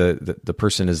mentioned the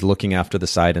person is looking after the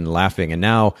side and laughing, and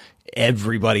now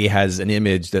everybody has an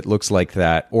image that looks like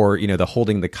that, or, the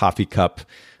holding the coffee cup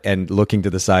and looking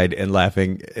to the side and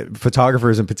laughing.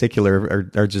 Photographers in particular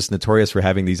are just notorious for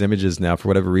having these images now. For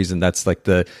whatever reason, that's like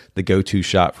the go-to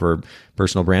shot for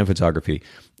personal brand photography.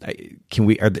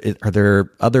 Are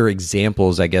there other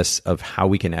examples, I guess, of how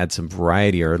we can add some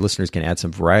variety, or our listeners can add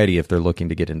some variety if they're looking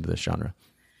to get into this genre?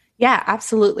 Yeah,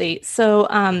 absolutely.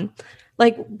 So,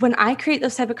 like when I create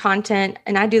this type of content,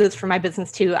 and I do this for my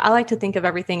business too, I like to think of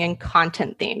everything in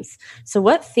content themes. So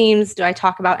what themes do I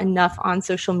talk about enough on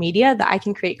social media that I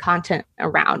can create content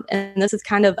around? And this is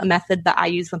kind of a method that I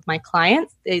use with my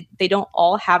clients. They don't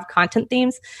all have content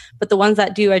themes, but the ones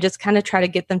that do, I just kind of try to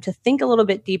get them to think a little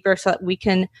bit deeper so that we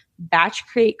can batch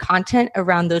create content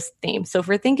around those themes. So if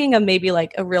we're thinking of maybe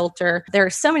like a realtor, there are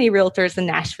so many realtors in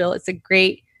Nashville. It's a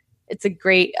great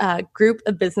group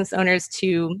of business owners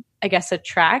to, I guess,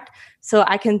 attract. So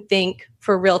I can think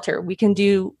for realtor, we can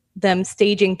do them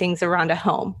staging things around a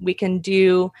home. We can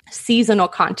do seasonal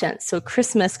content. So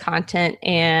Christmas content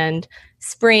and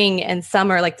spring and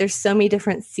summer, like there's so many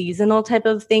different seasonal type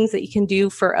of things that you can do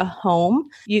for a home.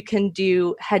 You can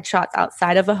do headshots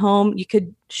outside of a home. You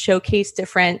could showcase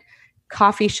different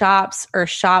coffee shops or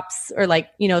like,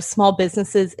 small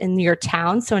businesses in your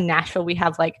town. So in Nashville, we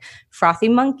have like Frothy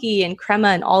Monkey and Crema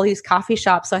and all these coffee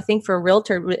shops. So I think for a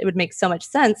realtor, it would make so much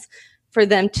sense for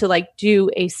them to like do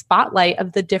a spotlight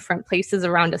of the different places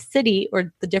around a city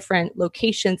or the different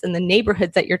locations in the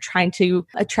neighborhoods that you're trying to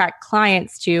attract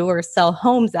clients to or sell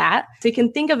homes at. So you can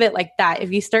think of it like that.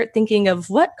 If you start thinking of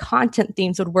what content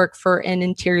themes would work for an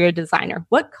interior designer,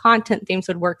 what content themes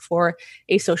would work for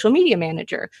a social media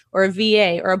manager or a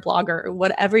VA or a blogger or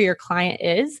whatever your client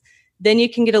is, then you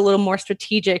can get a little more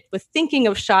strategic with thinking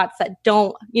of shots that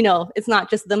don't, it's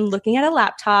not just them looking at a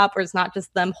laptop or it's not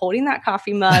just them holding that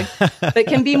coffee mug, but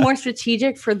can be more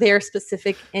strategic for their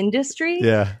specific industry.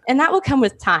 Yeah. And that will come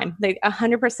with time. Like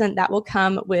 100% that will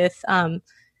come with,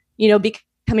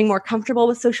 becoming more comfortable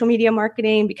with social media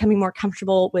marketing, becoming more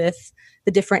comfortable with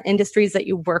the different industries that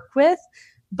you work with.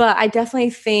 But I definitely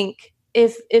think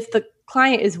if the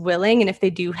client is willing and if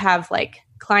they do have like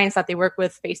clients that they work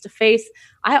with face to face,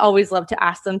 I always love to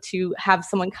ask them to have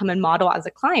someone come and model as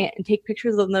a client and take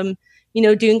pictures of them,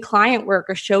 doing client work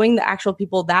or showing the actual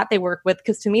people that they work with.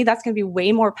 Because to me, that's going to be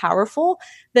way more powerful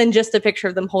than just a picture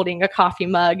of them holding a coffee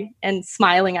mug and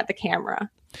smiling at the camera.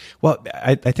 Well,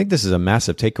 I think this is a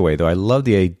massive takeaway, though. I love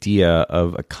the idea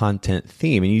of a content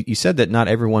theme. And you said that not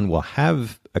everyone will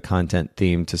have a content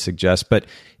theme to suggest, but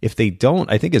if they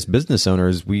don't, I think as business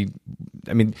owners,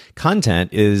 content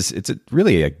it's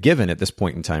really a given at this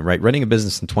point in time, right? Running a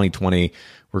business in 2020,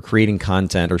 we're creating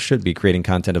content or should be creating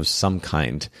content of some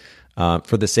kind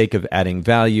for the sake of adding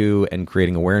value and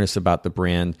creating awareness about the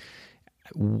brand.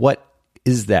 What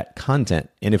is that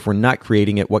content? And if we're not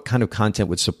creating it, what kind of content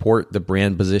would support the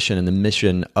brand position and the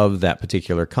mission of that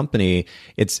particular company?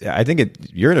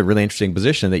 You're in a really interesting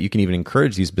position that you can even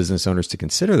encourage these business owners to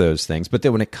consider those things. But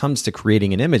then when it comes to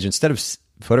creating an image, instead of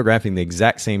photographing the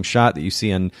exact same shot that you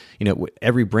see on,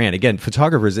 every brand, again,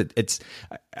 photographers,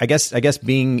 I guess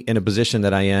being in a position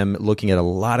that I am looking at a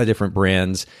lot of different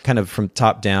brands, kind of from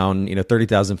top down,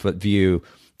 30,000 foot view,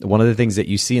 one of the things that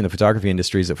you see in the photography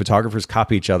industry is that photographers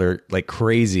copy each other like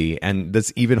crazy. And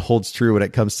this even holds true when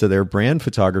it comes to their brand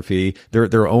photography,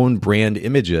 their own brand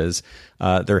images,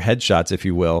 their headshots, if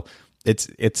you will.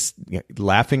 It's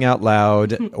laughing out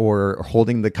loud or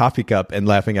holding the coffee cup and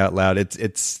laughing out loud.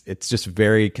 It's just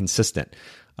very consistent.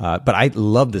 But I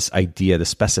love this idea, the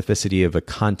specificity of a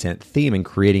content theme and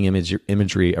creating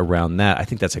imagery around that. I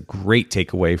think that's a great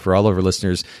takeaway for all of our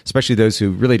listeners, especially those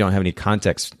who really don't have any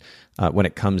context when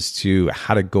it comes to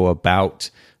how to go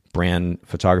about brand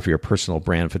photography or personal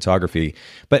brand photography.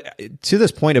 But to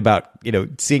this point about,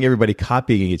 seeing everybody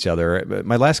copying each other,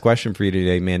 my last question for you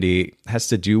today, Mandy, has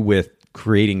to do with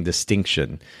creating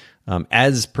distinction.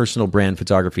 As personal brand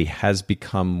photography has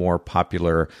become more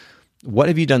popular, what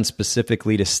have you done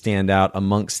specifically to stand out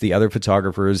amongst the other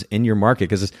photographers in your market?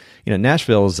 Because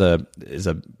Nashville is first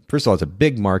of all, it's a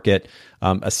big market,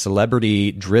 a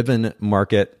celebrity-driven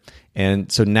market,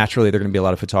 and so naturally there are going to be a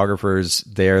lot of photographers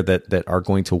there that are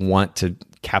going to want to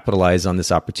capitalize on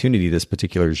this opportunity, this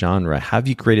particular genre. Have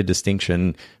you created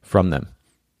distinction from them?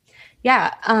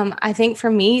 Yeah, I think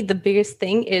for me the biggest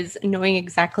thing is knowing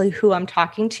exactly who I'm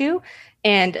talking to,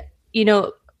 and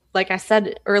like I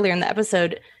said earlier in the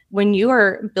episode, when you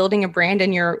are building a brand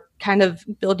and you're kind of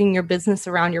building your business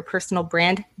around your personal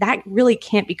brand, that really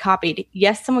can't be copied.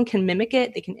 Yes, someone can mimic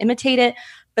it, they can imitate it,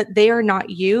 but they are not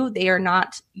you. They are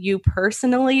not you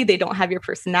personally. They don't have your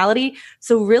personality.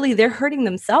 So really they're hurting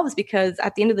themselves, because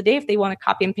at the end of the day, if they want to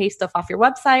copy and paste stuff off your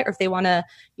website, or if they want to,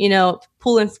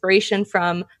 pull inspiration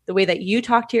from the way that you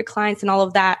talk to your clients and all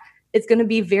of that, it's going to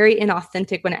be very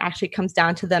inauthentic when it actually comes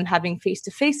down to them having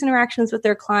face-to-face interactions with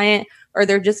their client, or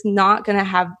they're just not going to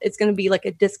have, it's going to be like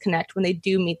a disconnect when they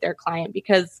do meet their client,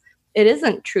 because it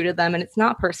isn't true to them and it's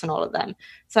not personal to them.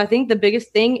 So I think the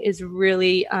biggest thing is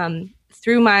really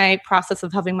through my process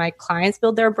of helping my clients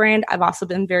build their brand, I've also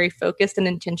been very focused and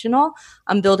intentional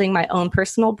on building my own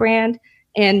personal brand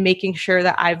and making sure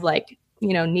that I've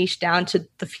niched down to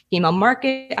the female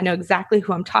market. I know exactly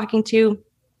who I'm talking to.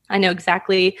 I know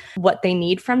exactly what they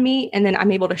need from me. And then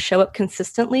I'm able to show up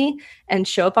consistently and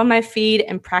show up on my feed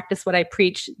and practice what I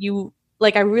preach.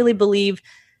 I really believe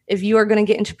if you are going to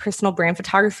get into personal brand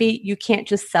photography, you can't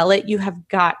just sell it. You have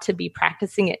got to be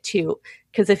practicing it too.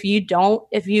 Because if you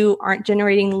aren't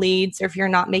generating leads, or if you're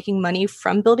not making money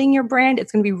from building your brand,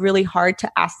 it's going to be really hard to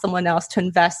ask someone else to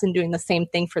invest in doing the same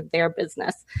thing for their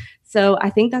business. So I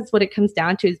think that's what it comes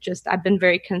down to, is just I've been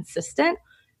very consistent,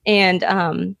 and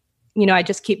I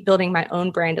just keep building my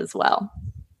own brand as well.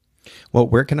 Well,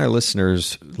 where can our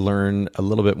listeners learn a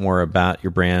little bit more about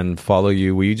your brand, follow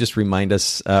you? Will you just remind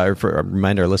us,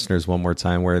 remind our listeners one more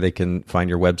time where they can find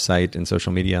your website and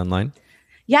social media online?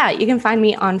 Yeah, you can find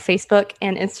me on Facebook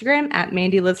and Instagram at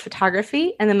Mandy Liz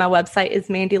Photography. And then my website is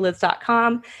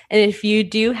mandyliz.com. And if you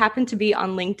do happen to be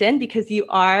on LinkedIn because you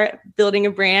are building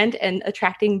a brand and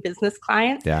attracting business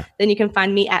clients, then you can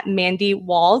find me at Mandy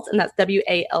Walz, and that's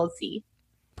WALZ.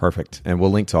 Perfect. And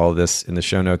we'll link to all of this in the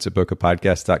show notes at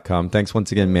bokehpodcast.com. Thanks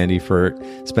once again, Mandy, for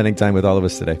spending time with all of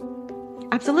us today.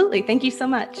 Absolutely. Thank you so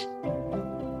much.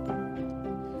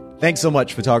 Thanks so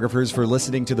much, photographers, for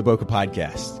listening to the Bokeh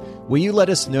Podcast. Will you let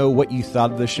us know what you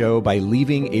thought of the show by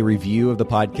leaving a review of the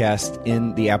podcast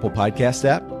in the Apple Podcast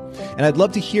app? And I'd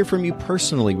love to hear from you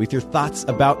personally with your thoughts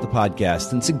about the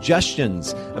podcast and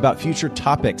suggestions about future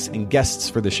topics and guests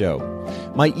for the show.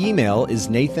 My email is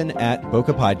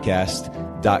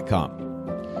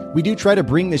nathan@bokehpodcast.com. We do try to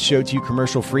bring this show to you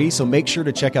commercial free, so make sure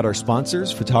to check out our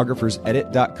sponsors,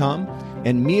 photographersedit.com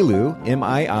and Miilu,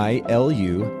 MIILU.com.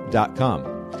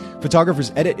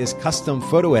 Photographer's Edit is custom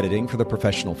photo editing for the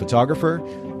professional photographer,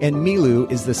 and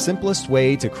Miilu is the simplest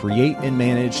way to create and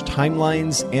manage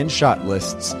timelines and shot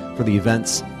lists for the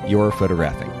events you're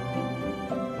photographing.